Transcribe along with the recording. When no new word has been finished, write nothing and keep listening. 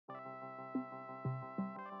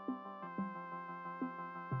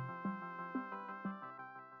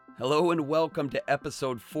Hello and welcome to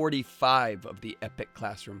episode 45 of the Epic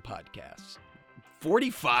Classroom Podcast.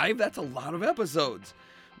 45? That's a lot of episodes.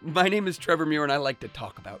 My name is Trevor Muir and I like to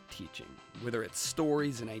talk about teaching, whether it's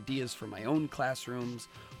stories and ideas from my own classrooms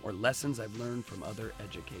or lessons I've learned from other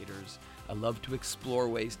educators. I love to explore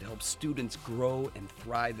ways to help students grow and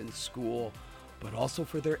thrive in school, but also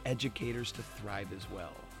for their educators to thrive as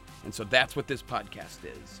well. And so that's what this podcast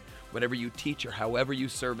is. Whatever you teach or however you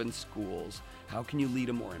serve in schools, how can you lead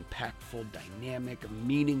a more impactful, dynamic,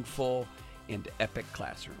 meaningful, and epic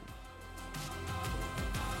classroom?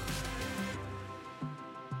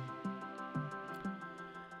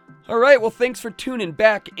 All right, well, thanks for tuning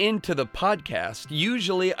back into the podcast.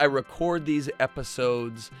 Usually I record these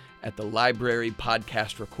episodes at the library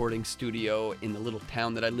podcast recording studio in the little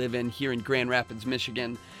town that I live in here in Grand Rapids,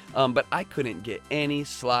 Michigan. But I couldn't get any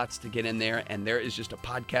slots to get in there, and there is just a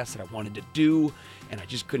podcast that I wanted to do, and I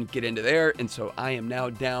just couldn't get into there. And so I am now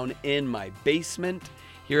down in my basement.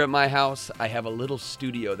 Here at my house, I have a little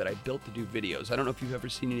studio that I built to do videos. I don't know if you've ever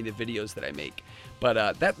seen any of the videos that I make,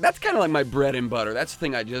 but that's kind of like my bread and butter. That's the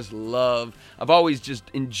thing I just love. I've always just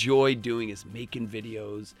enjoyed doing is making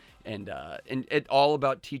videos and it all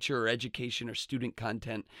about teacher or education or student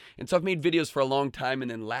content. And so I've made videos for a long time,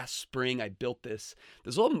 and then last spring I built this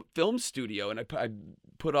little film studio, and I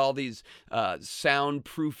put all these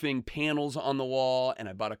soundproofing panels on the wall, and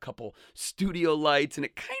I bought a couple studio lights, and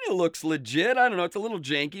it kind of looks legit. I don't know, it's a little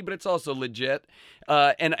janky, but it's also legit.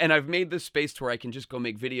 And I've made this space to where I can just go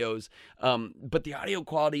make videos, but the audio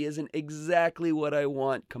quality isn't exactly what I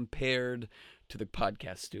want compared to the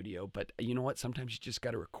podcast studio. But you know what? Sometimes you just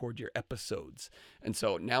got to record your episodes. And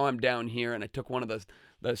so now I'm down here, and I took one of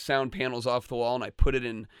the sound panels off the wall and I put it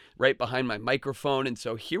in right behind my microphone. And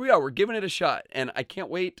so here we are. We're giving it a shot. And I can't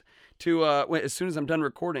wait to, as soon as I'm done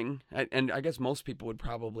recording, and I guess most people would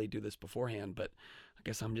probably do this beforehand, but I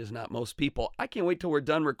guess I'm just not most people. I can't wait till we're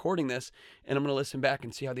done recording this, and I'm going to listen back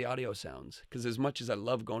and see how the audio sounds. Because as much as I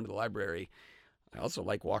love going to the library, I also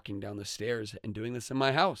like walking down the stairs and doing this in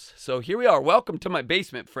my house. So here we are. Welcome to my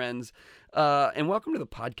basement, friends, and welcome to the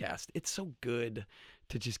podcast. It's so good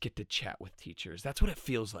to just get to chat with teachers. That's what it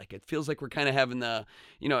feels like. It feels like we're kind of having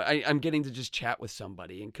I'm getting to just chat with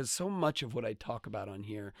somebody. And because so much of what I talk about on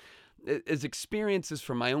here is experiences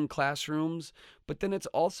from my own classrooms, but then it's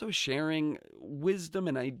also sharing wisdom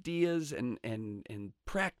and ideas and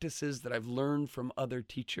practices that I've learned from other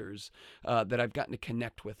teachers that I've gotten to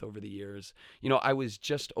connect with over the years. You know, I was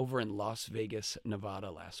just over in Las Vegas, Nevada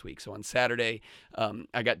last week. So on Saturday,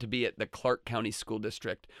 I got to be at the Clark County School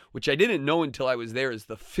District, which I didn't know until I was there is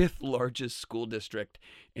the 5th largest school district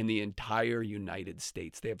in the entire United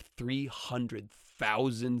States. They have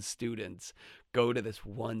 300,000 students go to this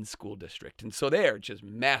one school district. And so they're just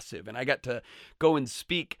massive. And I got to go and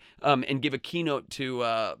speak and give a keynote to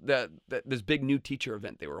this big new teacher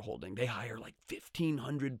event they were holding. They hire like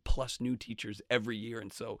 1,500 plus new teachers every year.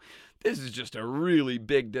 And so this is just a really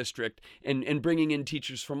big district, and bringing in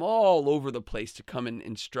teachers from all over the place to come and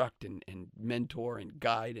instruct and mentor and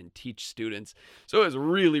guide and teach students. So it was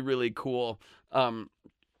really, really cool.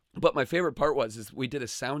 But my favorite part is we did a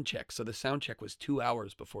sound check. So the sound check was 2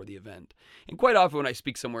 hours before the event. And quite often when I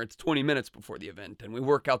speak somewhere, it's 20 minutes before the event. And we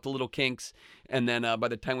work out the little kinks. And then by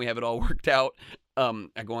the time we have it all worked out,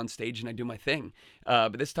 I go on stage and I do my thing.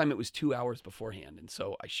 But this time it was 2 hours beforehand. And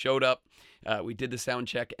so I showed up, we did the sound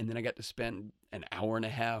check, and then I got to spend an hour and a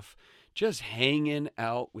half just hanging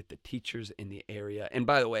out with the teachers in the area. And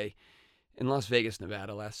by the way, in Las Vegas,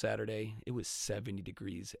 Nevada last Saturday, it was 70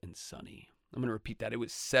 degrees and sunny. I'm going to repeat that. It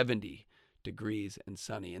was 70 degrees and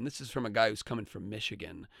sunny. And this is from a guy who's coming from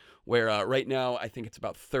Michigan, where right now I think it's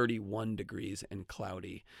about 31 degrees and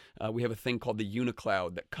cloudy. We have a thing called the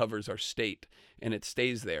unicloud that covers our state, and it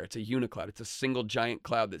stays there. It's a unicloud. It's a single giant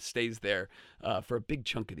cloud that stays there for a big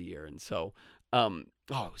chunk of the year. And so it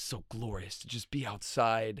was so glorious to just be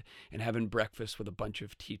outside and having breakfast with a bunch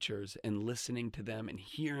of teachers and listening to them and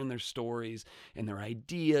hearing their stories and their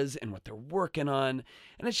ideas and what they're working on.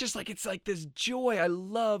 And it's like this joy. I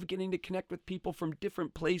love getting to connect with people from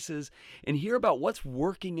different places and hear about what's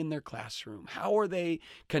working in their classroom. How are they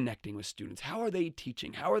connecting with students? How are they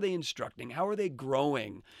teaching? How are they instructing? How are they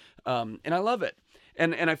growing? And I love it.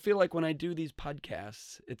 And I feel like when I do these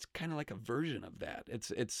podcasts, it's kind of like a version of that.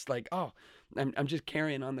 It's like, I'm just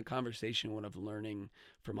carrying on the conversation, what I'm learning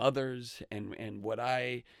from others and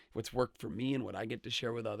what's worked for me and what I get to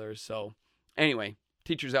share with others. So anyway,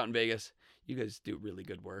 teachers out in Vegas, you guys do really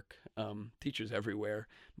good work. Teachers everywhere,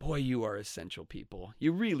 boy, you are essential people.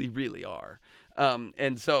 You really, really are.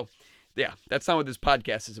 And so yeah, that's not what this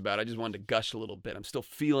podcast is about. I just wanted to gush a little bit. I'm still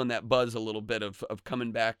feeling that buzz a little bit of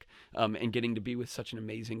coming back and getting to be with such an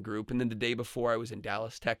amazing group. And then the day before, I was in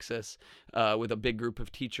Dallas, Texas, with a big group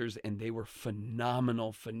of teachers, and they were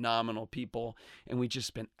phenomenal, phenomenal people. And we just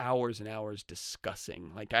spent hours and hours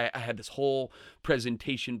discussing. Like I had this whole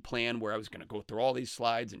presentation plan where I was going to go through all these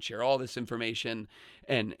slides and share all this information.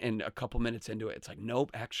 And a couple minutes into it, it's like,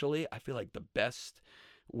 nope, actually, I feel like the best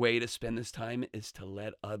way to spend this time is to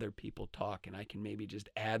let other people talk, and I can maybe just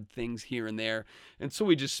add things here and there. And so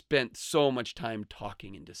we just spent so much time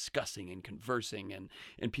talking and discussing and conversing,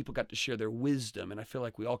 and people got to share their wisdom, and I feel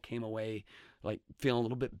like we all came away like feeling a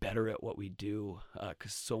little bit better at what we do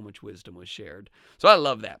because so much wisdom was shared. So I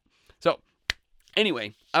love that. So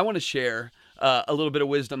anyway, I want to share a little bit of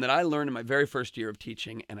wisdom that I learned in my very first year of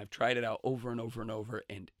teaching, and I've tried it out over and over and over,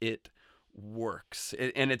 and it works.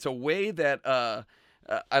 And it's a way that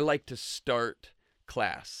I like to start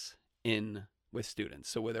class with students.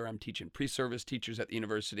 So whether I'm teaching pre-service teachers at the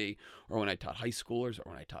university, or when I taught high schoolers,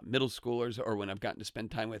 or when I taught middle schoolers, or when I've gotten to spend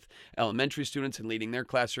time with elementary students and leading their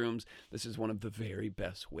classrooms, this is one of the very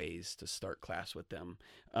best ways to start class with them.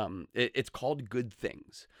 It's called Good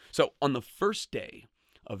Things. So on the first day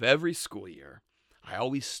of every school year, I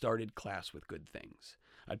always started class with good things.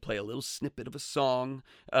 I'd play a little snippet of a song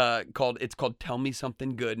called Tell Me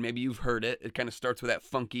Something Good. Maybe you've heard it. It kind of starts with that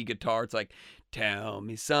funky guitar. It's like, tell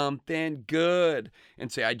me something good. And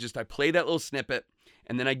say, I play that little snippet,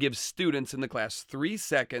 and then I give students in the class 3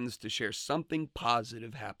 seconds to share something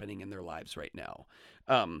positive happening in their lives right now.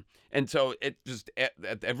 And so it just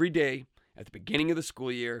every day at the beginning of the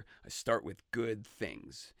school year, I start with good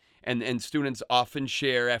things. And students often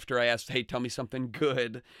share after I ask, hey, tell me something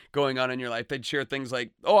good going on in your life. They'd share things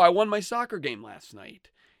like, oh, I won my soccer game last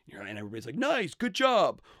night. And everybody's like, nice, good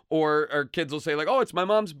job. Or kids will say like, oh, it's my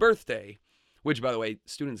mom's birthday. Which, by the way,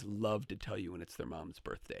 students love to tell you when it's their mom's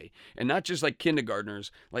birthday. And not just like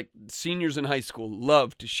kindergartners, like seniors in high school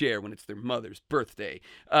love to share when it's their mother's birthday.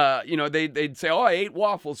 They'd say, oh, I ate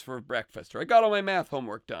waffles for breakfast, or I got all my math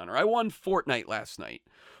homework done, or I won Fortnite last night.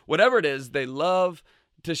 Whatever it is, they love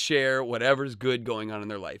to share whatever's good going on in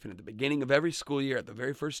their life. And at the beginning of every school year, at the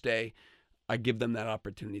very first day, I give them that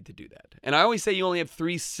opportunity to do that. And I always say you only have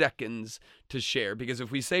 3 seconds to share, because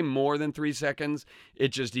if we say more than 3 seconds, it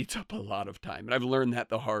just eats up a lot of time. And I've learned that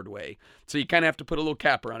the hard way. So you kind of have to put a little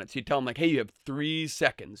capper on it. So you tell them like, hey, you have 3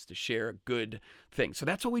 seconds to share a good thing. So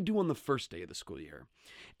that's what we do on the first day of the school year.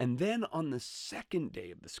 And then on the second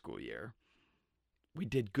day of the school year, we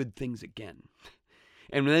did good things again.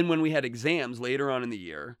 And then when we had exams later on in the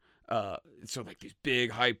year, so like these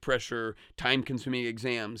big, high-pressure, time-consuming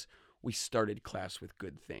exams, we started class with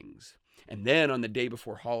good things. And then on the day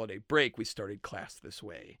before holiday break, we started class this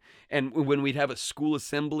way. And when we'd have a school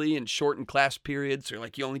assembly and shortened class periods, or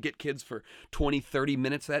like you only get kids for 20, 30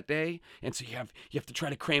 minutes that day, and so you have to try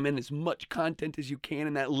to cram in as much content as you can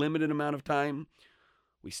in that limited amount of time,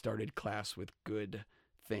 we started class with good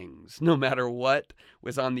things. No matter what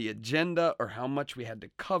was on the agenda or how much we had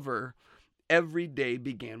to cover, every day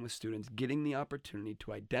began with students getting the opportunity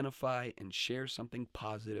to identify and share something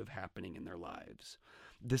positive happening in their lives.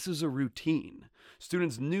 This is a routine.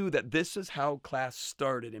 Students knew that this is how class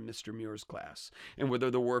started in Mr. Muir's class. And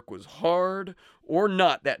whether the work was hard or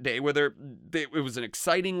not that day, whether it was an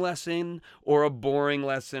exciting lesson or a boring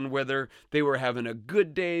lesson, whether they were having a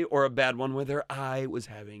good day or a bad one, whether I was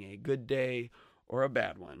having a good day or a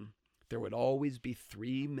bad one, there would always be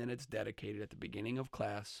 3 minutes dedicated at the beginning of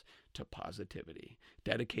class to positivity,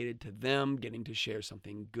 dedicated to them getting to share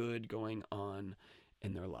something good going on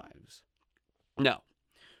in their lives. Now,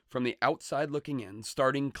 from the outside looking in,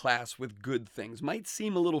 starting class with good things might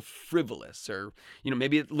seem a little frivolous, or,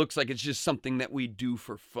 maybe it looks like it's just something that we do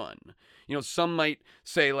for fun. Some might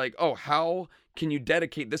say like, oh, how can you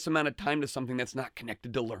dedicate this amount of time to something that's not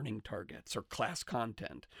connected to learning targets or class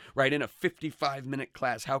content, right? In a 55-minute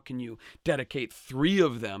class, how can you dedicate 3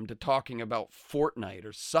 of them to talking about Fortnite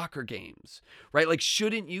or soccer games, right? Like,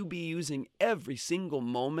 shouldn't you be using every single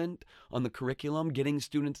moment on the curriculum, getting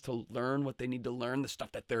students to learn what they need to learn, the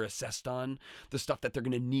stuff that they're assessed on, the stuff that they're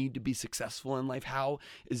going to need to be successful in life? How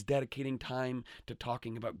is dedicating time to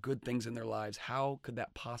talking about good things in their lives, how could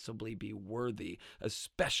that possibly be worthy,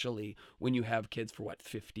 especially when you have kids for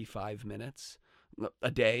 55 minutes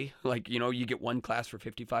a day? Like, you get one class for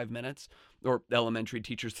 55 minutes, or elementary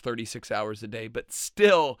teachers 36 hours a day, but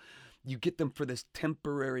still you get them for this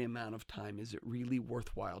temporary amount of time. Is it really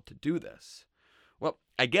worthwhile to do this? Well,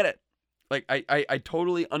 I get it. Like, I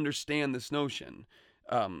totally understand this notion.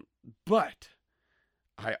 But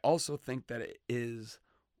I also think that it is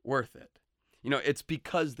worth it. It's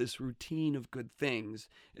because this routine of good things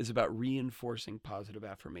is about reinforcing positive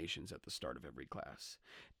affirmations at the start of every class.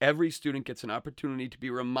 Every student gets an opportunity to be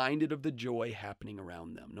reminded of the joy happening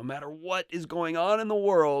around them. No matter what is going on in the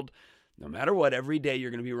world, no matter what, every day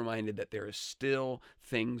you're going to be reminded that there is still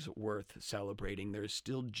things worth celebrating. There is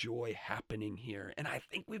still joy happening here. And I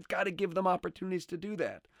think we've got to give them opportunities to do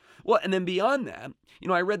that. Well, and then beyond that,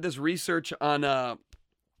 I read this research on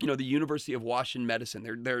the University of Washington Medicine,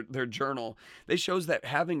 their journal. They shows that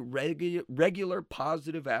having regular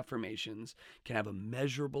positive affirmations can have a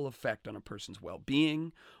measurable effect on a person's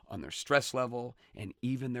well-being, on their stress level, and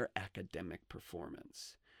even their academic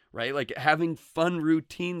performance. Right? Like having fun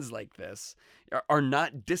routines like this are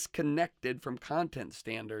not disconnected from content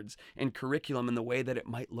standards and curriculum in the way that it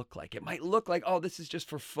might look like. It might look like, oh, this is just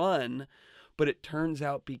for fun, but it turns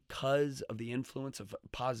out because of the influence of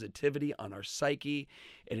positivity on our psyche,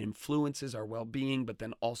 it influences our well-being, but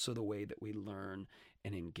then also the way that we learn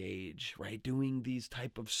and engage, right? Doing these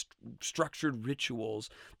type of structured rituals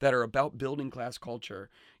that are about building class culture,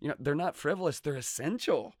 they're not frivolous, they're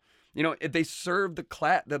essential. They serve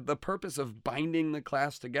the purpose of binding the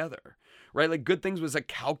class together, right? Like Good Things was a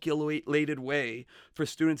calculated way for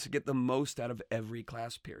students to get the most out of every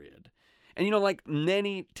class period. And like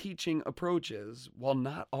many teaching approaches, while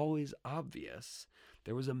not always obvious,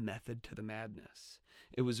 there was a method to the madness.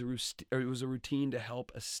 It was a routine to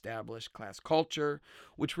help establish class culture,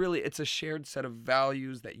 which really, it's a shared set of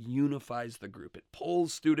values that unifies the group. It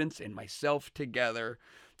pulls students and myself together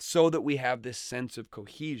so that we have this sense of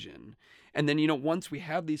cohesion. And then, once we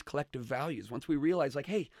have these collective values, once we realize like,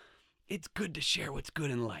 hey, it's good to share what's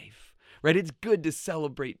good in life, right? It's good to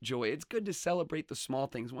celebrate joy. It's good to celebrate the small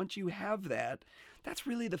things. Once you have that, that's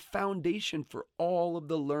really the foundation for all of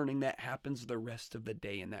the learning that happens the rest of the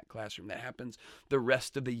day in that classroom, that happens the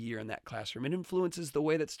rest of the year in that classroom. It influences the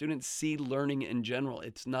way that students see learning in general.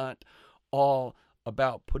 It's not all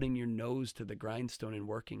about putting your nose to the grindstone and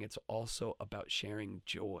working. It's also about sharing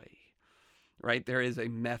joy, right? There is a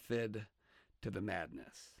method to the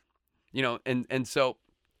madness, and so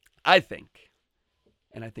I think,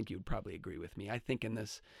 and I think you would probably agree with me, I think in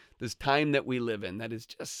this time that we live in that is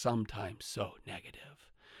just sometimes so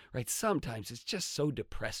negative, right? Sometimes it's just so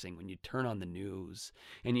depressing when you turn on the news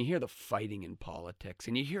and you hear the fighting in politics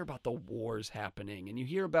and you hear about the wars happening and you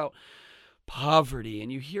hear about poverty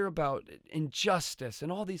and you hear about injustice,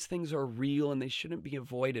 and all these things are real and they shouldn't be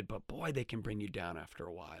avoided, but boy, they can bring you down after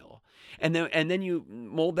a while. And then you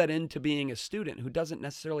mold that into being a student who doesn't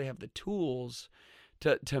necessarily have the tools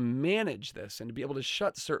to manage this and to be able to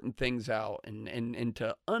shut certain things out and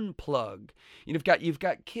to unplug. You've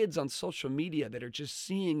got kids on social media that are just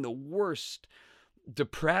seeing the worst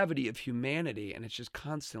depravity of humanity, and it's just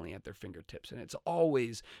constantly at their fingertips, and it's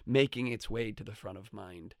always making its way to the front of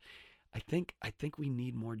mind. I think we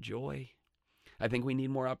need more joy. I think we need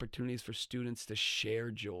more opportunities for students to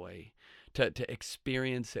share joy, to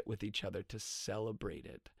experience it with each other, to celebrate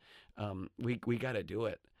it. We got to do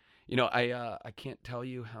it. I can't tell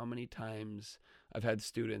you how many times I've had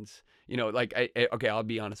students, okay, I'll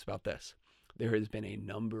be honest about this. There has been a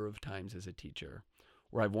number of times as a teacher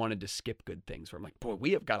where I've wanted to skip Good Things, where I'm like, boy,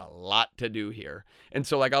 we have got a lot to do here. And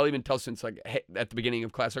so I'll even tell students hey, at the beginning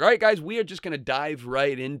of class, all right, guys, we are just going to dive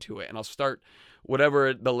right into it. And I'll start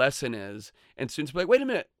whatever the lesson is. And students will be like, wait a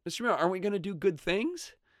minute, Mr. Miller, aren't we going to do good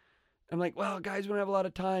things? I'm like, well, guys, we don't have a lot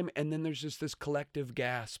of time. And then there's just this collective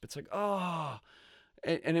gasp. It's like, oh,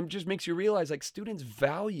 and it just makes you realize students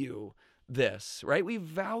value this, right? We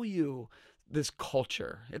value this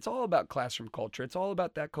culture. It's all about classroom culture. It's all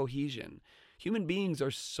about that cohesion. Human beings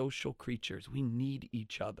are social creatures. We need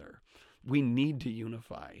each other. We need to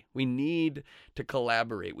unify. We need to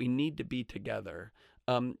collaborate. We need to be together.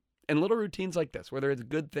 And little routines like this, whether it's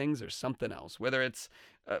Good Things or something else, whether it's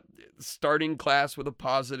starting class with a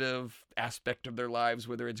positive aspect of their lives,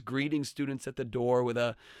 whether it's greeting students at the door with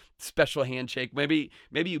a special handshake. Maybe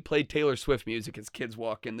you play Taylor Swift music as kids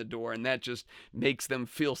walk in the door, and that just makes them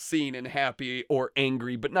feel seen and happy, or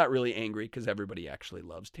angry, but not really angry because everybody actually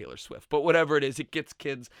loves Taylor Swift. But whatever it is, it gets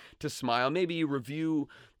kids to smile. Maybe you review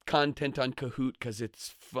content on Kahoot because it's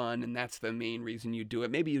fun and that's the main reason you do it.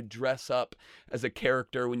 Maybe you dress up as a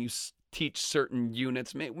character when you teach certain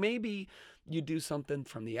units. Maybe you do something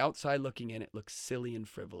from the outside looking in. It looks silly and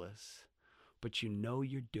frivolous, but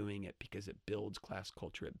you're doing it because it builds class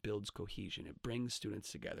culture. It builds cohesion. It brings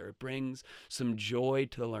students together. It brings some joy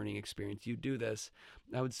to the learning experience. You do this,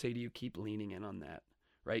 I would say to you, keep leaning in on that,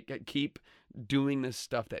 right? Keep doing this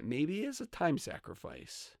stuff that maybe is a time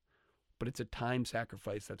sacrifice, but it's a time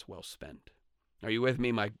sacrifice that's well spent. Are you with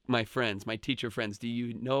me, my friends, my teacher friends? Do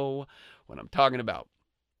you know what I'm talking about?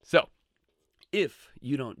 So if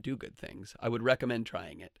you don't do good things, I would recommend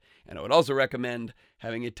trying it. And I would also recommend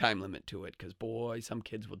having a time limit to it, because boy, some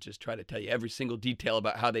kids will just try to tell you every single detail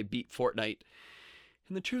about how they beat Fortnite.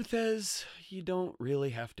 And the truth is, you don't really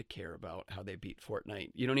have to care about how they beat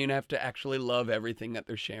Fortnite. You don't even have to actually love everything that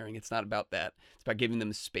they're sharing. It's not about that. It's about giving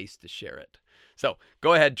them space to share it. So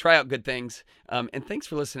go ahead, try out good things. And thanks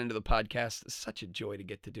for listening to the podcast. It's such a joy to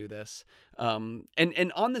get to do this. And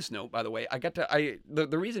on this note, by the way,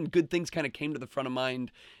 the reason good things kind of came to the front of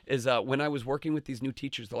mind is when I was working with these new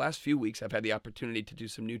teachers. The last few weeks, I've had the opportunity to do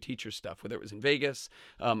some new teacher stuff, whether it was in Vegas.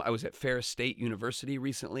 I was at Ferris State University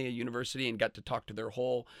recently, and got to talk to their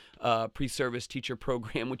whole pre-service teacher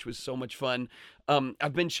program, which was so much fun.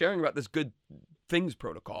 I've been sharing about this good things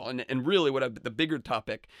protocol, and really the bigger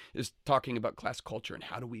topic is talking about class culture and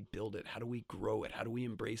how do we build it, how do we grow it, how do we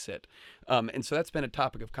embrace it, and so that's been a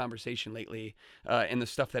topic of conversation lately in the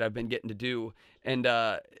stuff that I've been getting to do, and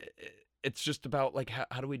it's just about like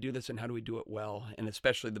how do we do this and how do we do it well, and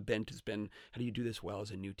especially the bent has been how do you do this well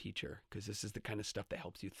as a new teacher, because this is the kind of stuff that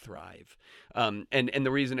helps you thrive, and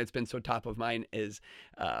the reason it's been so top of mind is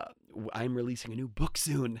I'm releasing a new book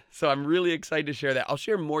soon, so I'm really excited to share that. I'll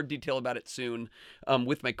share more detail about it soon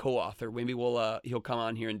with my co-author. Maybe he'll come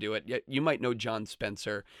on here and do it. You might know John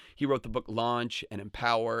Spencer. He wrote the book Launch and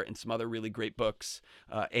Empower and some other really great books,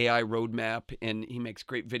 AI Roadmap, and he makes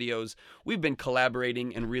great videos. We've been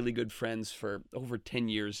collaborating and really good friends for over 10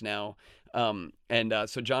 years now.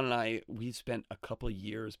 So John and I, we spent a couple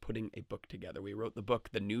years putting a book together. We wrote the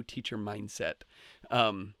book, The New Teacher Mindset.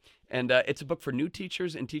 It's a book for new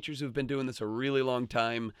teachers and teachers who've been doing this a really long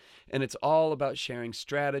time. And it's all about sharing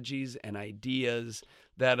strategies and ideas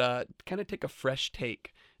that kind of take a fresh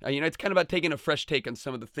take. It's kind of about taking a fresh take on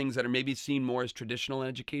some of the things that are maybe seen more as traditional in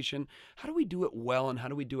education. How do we do it well, and how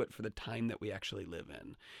do we do it for the time that we actually live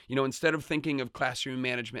in? Instead of thinking of classroom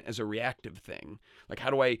management as a reactive thing, like how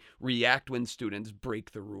do I react when students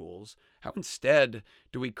break the rules? How instead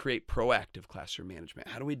do we create proactive classroom management?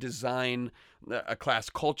 How do we design a class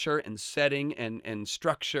culture and setting and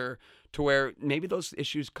structure to where maybe those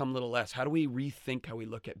issues come a little less? How do we rethink how we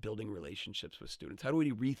look at building relationships with students? How do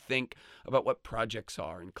we rethink about what projects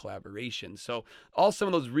are and collaboration? So all some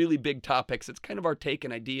of those really big topics, it's kind of our take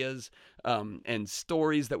and ideas and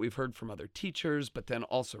stories that we've heard from other teachers, but then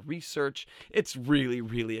also research. It's really,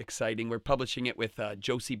 really exciting. We're publishing it with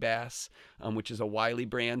Josie Bass, which is a Wiley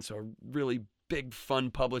brand, so a really big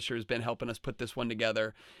fun publisher has been helping us put this one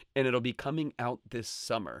together, and it'll be coming out this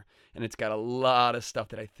summer, and it's got a lot of stuff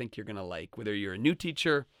that I think you're gonna like, whether you're a new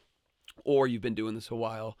teacher or you've been doing this a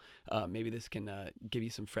while. Maybe this can give you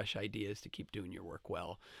some fresh ideas to keep doing your work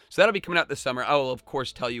well. So that'll be coming out this summer. I will, of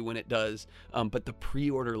course, tell you when it does, but the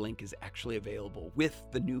pre-order link is actually available with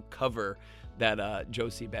the new cover that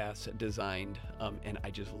Josie Bass designed, and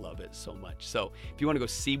I just love it so much. So if you want to go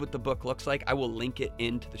see what the book looks like, I will link it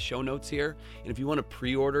into the show notes here. And if you want to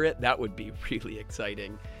pre-order it, that would be really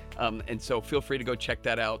exciting. And so feel free to go check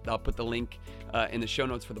that out. I'll put the link in the show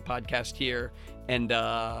notes for the podcast here. And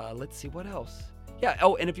let's see what else. Yeah.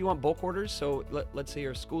 Oh, and if you want bulk orders, so let's say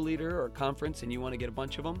you're a school leader or a conference and you want to get a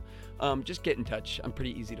bunch of them, just get in touch. I'm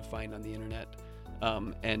pretty easy to find on the internet.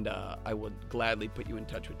 I would gladly put you in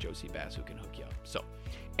touch with Josie Bass, who can hook you up. So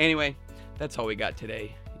anyway, that's all we got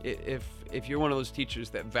today. If you're one of those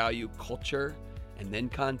teachers that value culture and then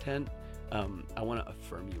content, I want to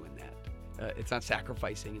affirm you in that. It's not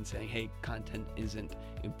sacrificing and saying, hey, content isn't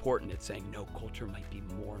important. It's saying, no, culture might be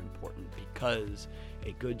more important, because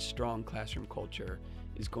a good, strong classroom culture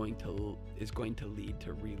is going to lead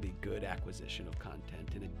to really good acquisition of content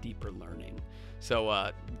and a deeper learning.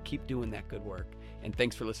 So keep doing that good work. And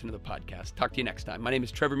thanks for listening to the podcast. Talk to you next time. My name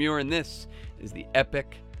is Trevor Muir, and this is the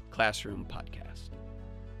Epic Classroom Podcast.